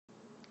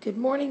Good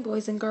morning,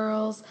 boys and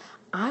girls.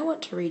 I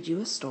want to read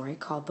you a story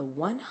called The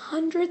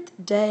 100th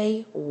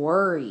Day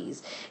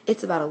Worries.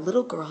 It's about a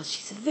little girl.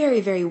 She's very,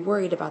 very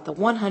worried about the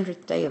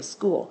 100th day of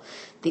school.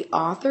 The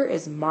author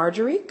is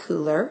Marjorie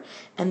Cuyler,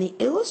 and the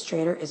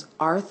illustrator is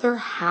Arthur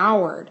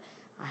Howard.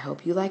 I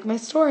hope you like my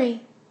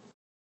story.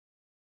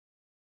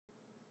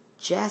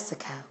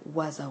 Jessica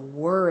was a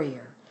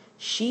worrier.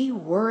 She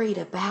worried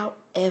about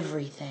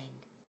everything.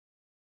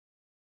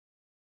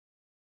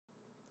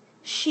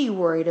 She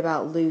worried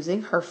about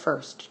losing her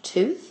first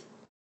tooth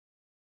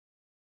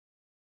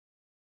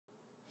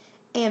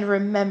and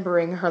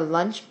remembering her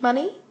lunch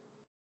money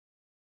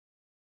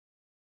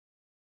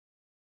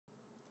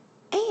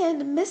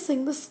and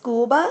missing the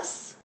school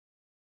bus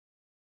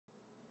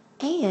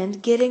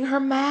and getting her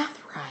math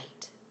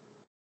right.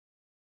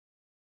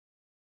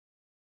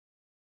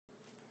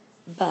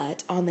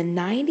 But on the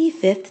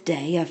 95th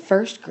day of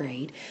first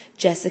grade,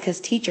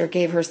 Jessica's teacher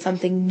gave her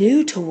something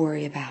new to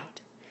worry about.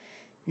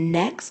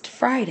 Next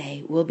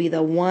Friday will be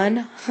the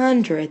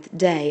 100th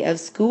day of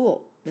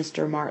school,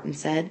 Mr. Martin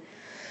said.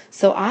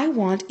 So I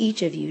want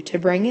each of you to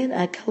bring in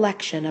a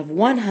collection of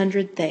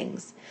 100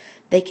 things.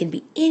 They can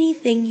be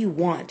anything you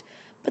want,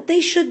 but they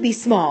should be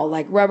small,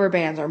 like rubber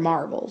bands or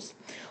marbles.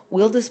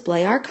 We'll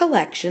display our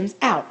collections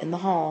out in the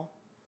hall.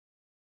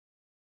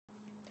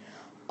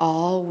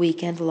 All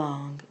weekend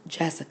long,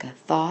 Jessica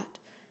thought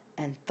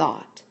and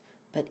thought,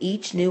 but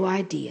each new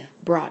idea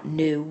brought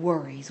new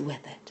worries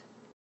with it.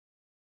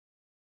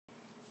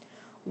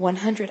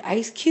 100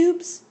 ice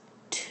cubes?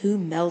 Too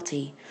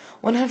melty.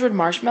 100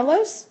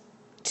 marshmallows?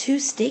 Too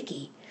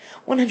sticky.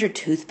 100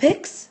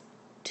 toothpicks?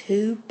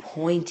 Too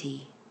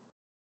pointy.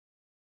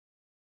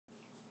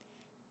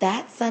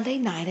 That Sunday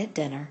night at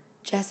dinner,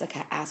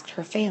 Jessica asked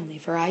her family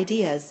for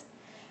ideas.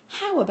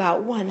 How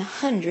about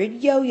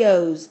 100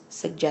 yo-yos?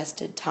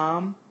 Suggested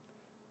Tom.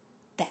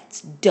 That's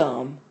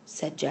dumb,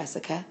 said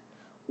Jessica.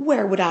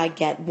 Where would I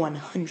get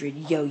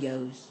 100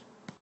 yo-yos?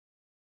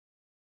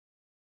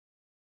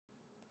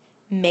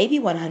 Maybe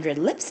 100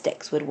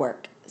 lipsticks would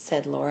work,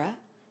 said Laura.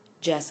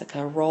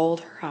 Jessica rolled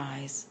her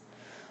eyes.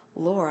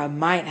 Laura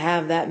might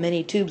have that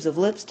many tubes of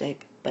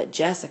lipstick, but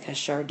Jessica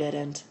sure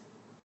didn't.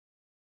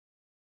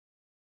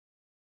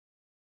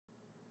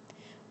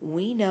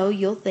 We know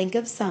you'll think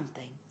of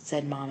something,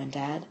 said Mom and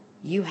Dad.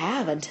 You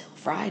have until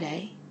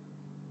Friday.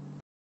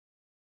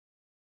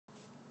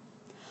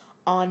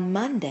 On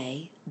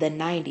Monday, the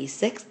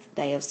 96th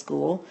day of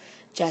school,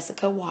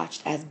 Jessica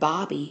watched as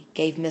Bobby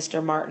gave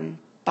Mr. Martin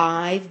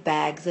 5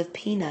 bags of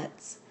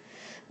peanuts.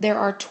 There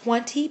are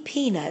 20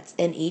 peanuts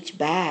in each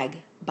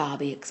bag,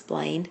 Bobby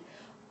explained.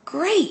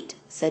 Great,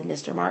 said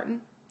Mr.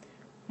 Martin.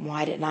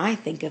 Why didn't I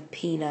think of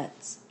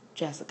peanuts?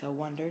 Jessica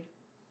wondered.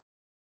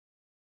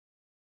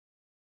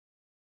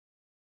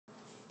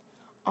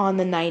 On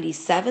the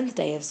 97th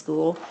day of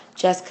school,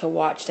 Jessica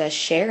watched as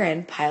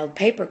Sharon piled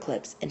paper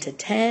clips into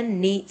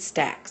 10 neat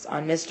stacks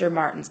on Mr.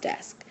 Martin's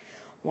desk.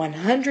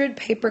 100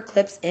 paper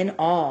clips in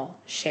all,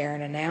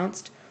 Sharon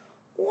announced.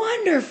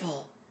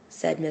 Wonderful,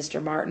 said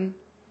Mr. Martin.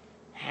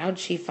 How'd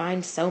she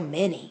find so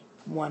many?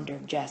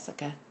 Wondered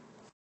Jessica.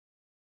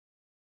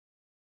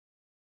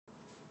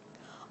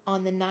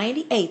 On the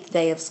 98th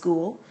day of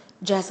school,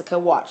 Jessica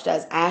watched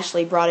as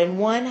Ashley brought in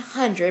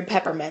 100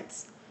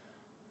 peppermints.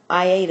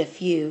 I ate a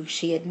few,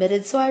 she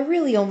admitted, so I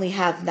really only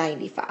have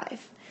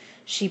 95.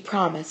 She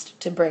promised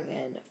to bring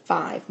in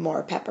 5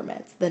 more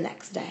peppermints the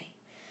next day.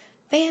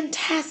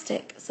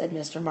 Fantastic, said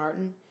Mr.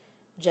 Martin.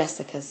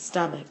 Jessica's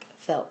stomach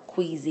felt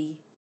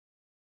queasy.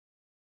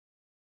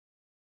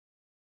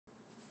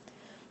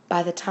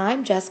 By the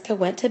time Jessica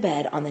went to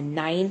bed on the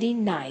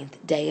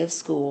 99th day of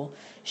school,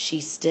 she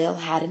still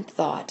hadn't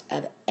thought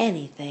of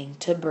anything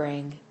to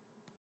bring.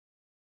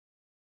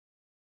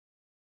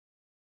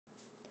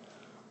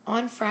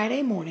 On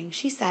Friday morning,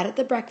 she sat at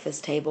the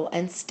breakfast table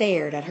and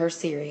stared at her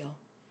cereal.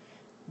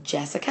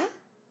 Jessica?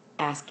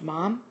 Asked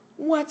Mom.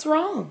 What's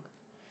wrong?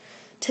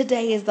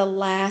 Today is the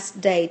last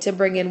day to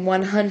bring in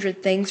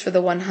 100 things for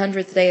the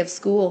 100th day of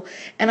school,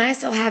 and I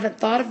still haven't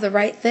thought of the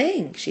right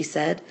thing, she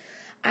said.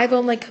 I've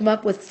only come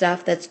up with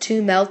stuff that's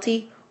too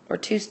melty or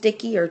too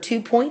sticky or too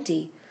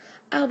pointy.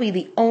 I'll be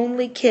the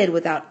only kid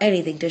without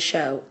anything to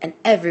show, and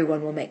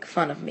everyone will make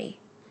fun of me.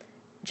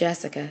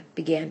 Jessica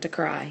began to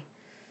cry.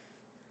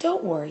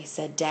 Don't worry,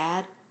 said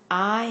Dad.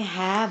 I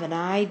have an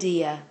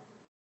idea.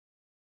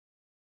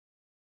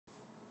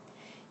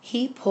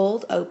 He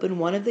pulled open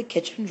one of the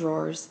kitchen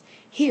drawers.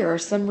 Here are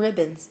some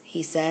ribbons,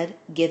 he said,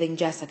 giving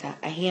Jessica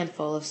a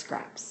handful of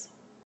scraps.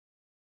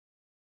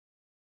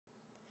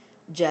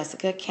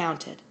 Jessica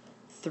counted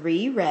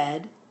 3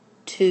 red,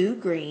 2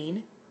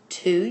 green,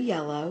 2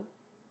 yellow,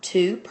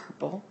 2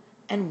 purple,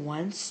 and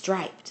 1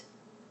 striped.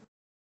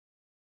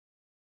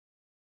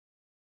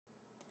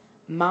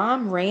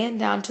 Mom ran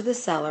down to the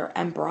cellar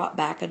and brought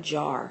back a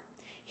jar.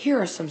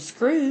 Here are some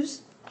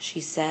screws,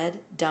 she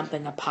said,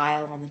 dumping a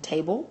pile on the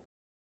table.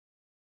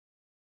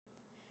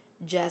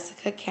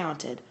 Jessica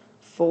counted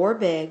 4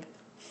 big,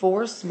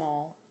 4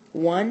 small,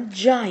 1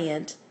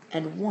 giant,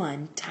 and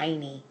 1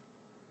 tiny.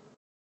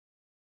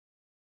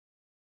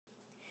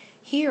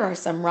 "Here are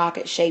some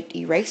rocket-shaped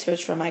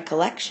erasers from my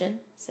collection,"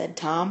 said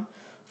Tom.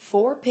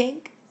 4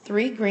 pink,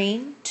 3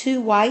 green,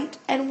 2 white,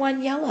 and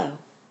 1 yellow.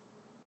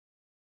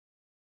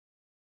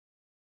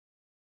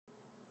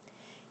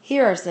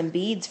 "Here are some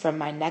beads from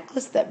my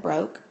necklace that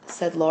broke,"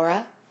 said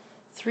Laura.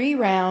 3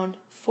 round,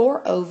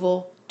 4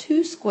 oval,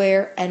 2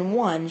 square, and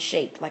 1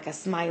 shaped like a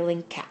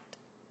smiling cat.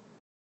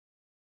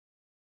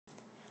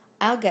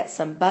 "I'll get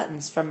some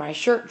buttons from my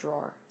shirt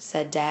drawer,"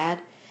 said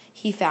Dad.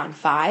 He found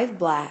 5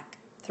 black,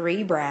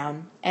 3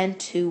 brown, and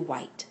 2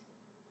 white.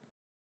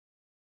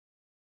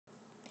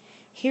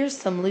 "Here's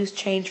some loose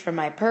change from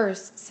my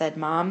purse," said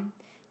Mom.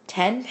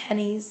 10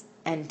 pennies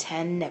and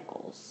 10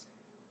 nickels.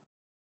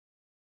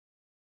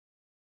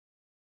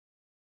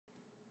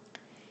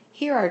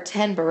 "Here are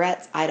 10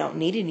 barrettes I don't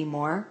need any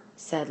more,"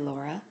 said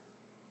Laura.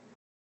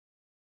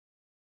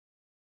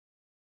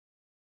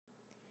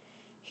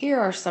 "Here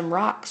are some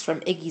rocks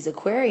from Iggy's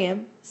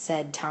aquarium,"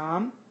 said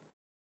Tom.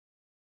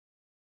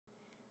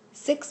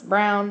 6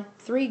 brown,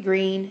 3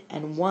 green,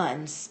 and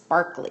 1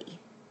 sparkly.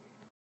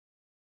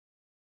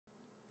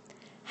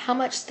 "How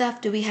much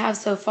stuff do we have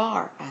so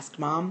far?" asked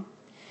Mom.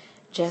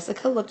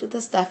 Jessica looked at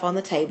the stuff on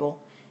the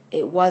table.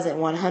 It wasn't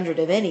 100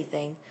 of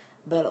anything,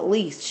 but at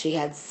least she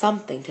had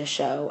something to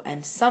show,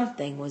 and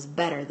something was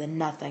better than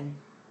nothing.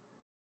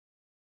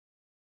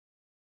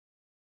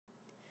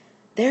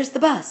 "There's the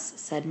bus,"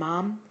 said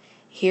Mom.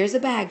 "Here's a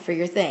bag for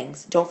your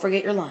things. Don't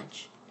forget your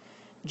lunch."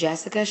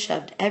 Jessica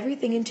shoved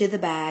everything into the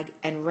bag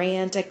and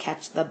ran to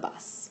catch the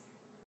bus.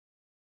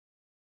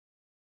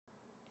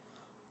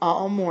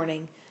 All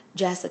morning,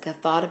 Jessica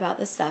thought about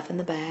the stuff in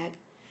the bag.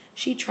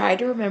 She tried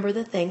to remember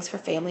the things her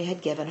family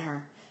had given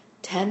her: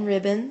 10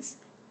 ribbons,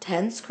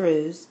 10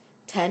 screws,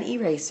 10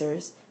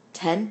 erasers,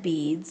 10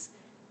 beads,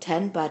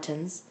 10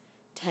 buttons,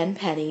 10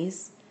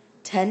 pennies,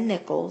 10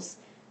 nickels,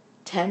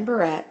 10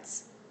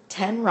 barrettes,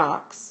 10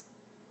 rocks.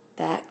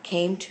 That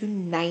came to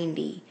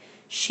 90.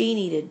 She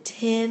needed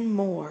 10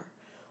 more.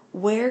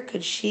 Where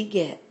could she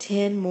get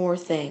 10 more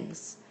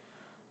things?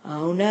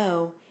 Oh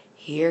no,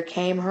 here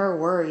came her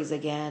worries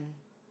again.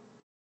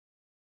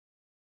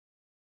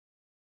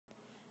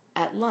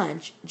 At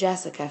lunch,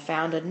 Jessica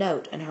found a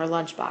note in her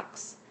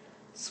lunchbox.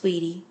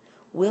 "Sweetie,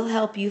 we'll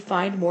help you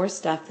find more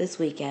stuff this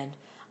weekend.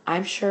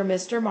 I'm sure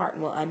Mr.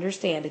 Martin will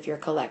understand if your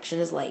collection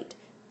is late.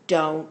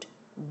 Don't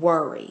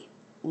worry.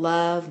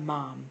 Love,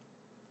 Mom."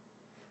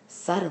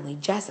 Suddenly,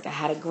 Jessica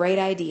had a great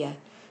idea.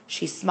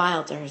 She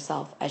smiled to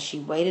herself as she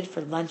waited for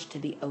lunch to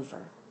be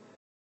over.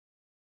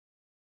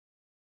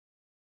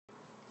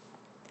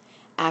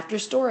 After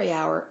story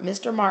hour,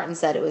 Mr. Martin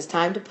said it was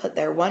time to put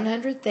their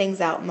 100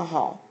 things out in the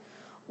hall.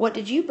 "What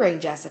did you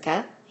bring,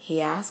 Jessica?" he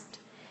asked.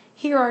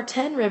 "Here are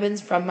 10 ribbons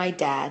from my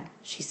dad,"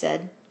 she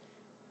said.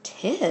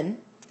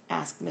 "10?"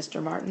 asked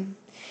Mr. Martin.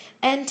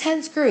 "And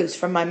 10 screws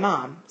from my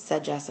mom,"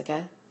 said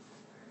Jessica.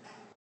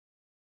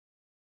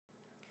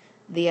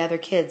 The other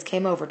kids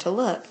came over to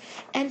look.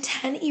 "And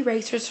 10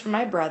 erasers from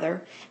my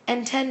brother,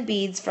 and 10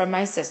 beads from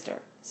my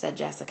sister," said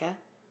Jessica.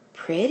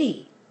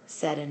 "Pretty,"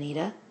 said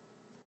Anita.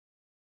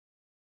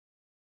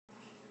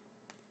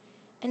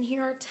 "And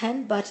here are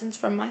 10 buttons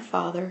from my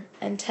father,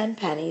 and 10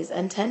 pennies,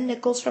 and 10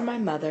 nickels from my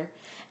mother,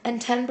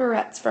 and 10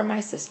 barrettes from my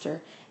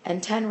sister,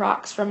 and 10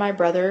 rocks from my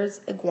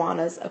brother's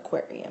iguana's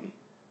aquarium,"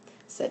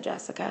 said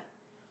Jessica.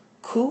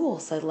 "Cool,"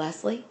 said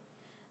Leslie.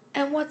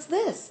 "And what's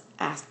this?"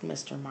 asked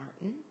Mr.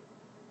 Martin.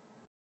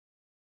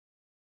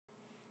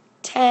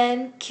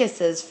 10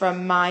 kisses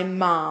from my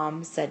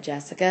mom," said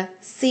Jessica.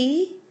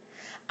 "See?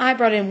 I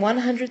brought in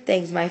 100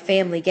 things my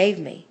family gave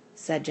me,"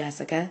 said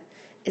Jessica.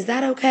 "Is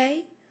that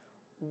okay?"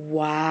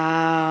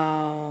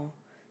 "Wow,"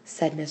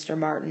 said Mr.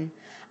 Martin.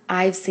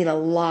 "I've seen a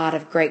lot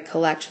of great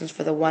collections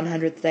for the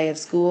 100th day of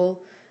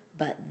school,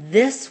 but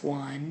this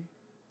one—"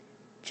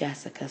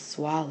 Jessica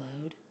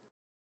swallowed.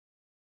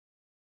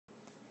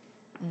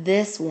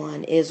 "This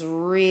one is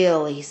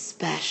really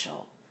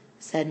special,"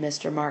 said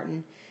Mr.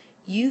 Martin.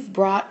 "You've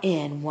brought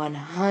in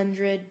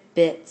 100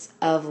 bits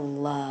of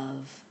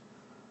love."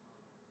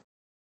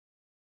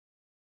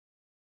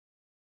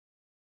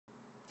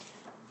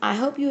 I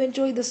hope you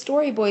enjoyed the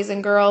story, boys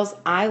and girls.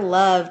 I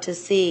love to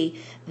see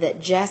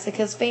that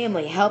Jessica's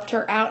family helped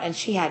her out and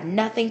she had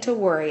nothing to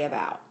worry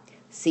about.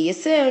 See you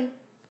soon.